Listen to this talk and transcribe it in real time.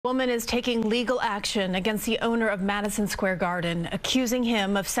Woman is taking legal action against the owner of Madison Square Garden, accusing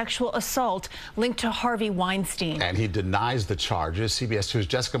him of sexual assault linked to Harvey Weinstein. And he denies the charges. CBS 2's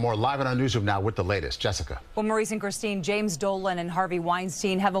Jessica Moore live in our newsroom now with the latest. Jessica. Well, Maurice and Christine, James Dolan and Harvey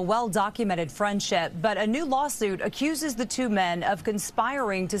Weinstein have a well-documented friendship, but a new lawsuit accuses the two men of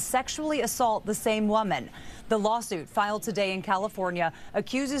conspiring to sexually assault the same woman. The lawsuit, filed today in California,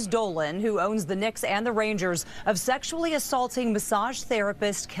 accuses Dolan, who owns the Knicks and the Rangers, of sexually assaulting massage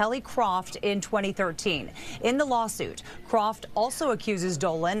therapist Kellye Croft in 2013. In the lawsuit, Croft also accuses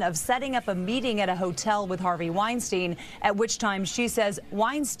Dolan of setting up a meeting at a hotel with Harvey Weinstein, at which time she says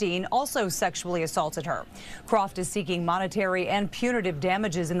Weinstein also sexually assaulted her. Croft is seeking monetary and punitive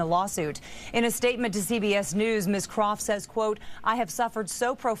damages in the lawsuit. In a statement to CBS News, Ms. Croft says, quote, "I have suffered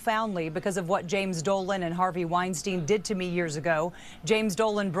so profoundly because of what James Dolan and Harvey Weinstein did to me years ago. James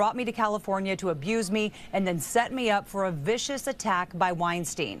Dolan brought me to California to abuse me and then set me up for a vicious attack by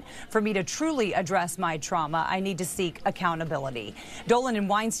Weinstein. For me to truly address my trauma, I need to seek accountability." Dolan and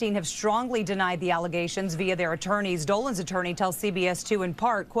Weinstein have strongly denied the allegations via their attorneys. Dolan's attorney tells CBS 2 in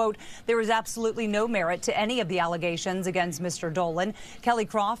part, quote, "There is absolutely no merit to any of the allegations against Mr. Dolan. Kellye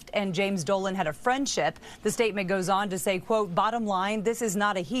Croft and James Dolan had a friendship." The statement goes on to say, quote, "Bottom line, this is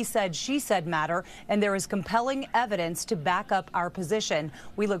not a he said, she said matter, and there is compelling evidence to back up our position.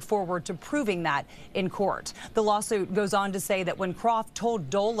 We look forward to proving that in court." The lawsuit goes on to say that when Croft told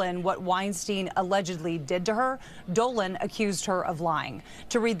Dolan what Weinstein allegedly did to her, Dolan accused her of lying.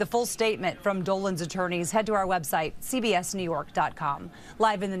 To read the full statement from Dolan's attorneys, head to our website, cbsnewyork.com.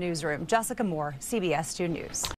 Live in the newsroom, Jessica Moore, CBS 2 News.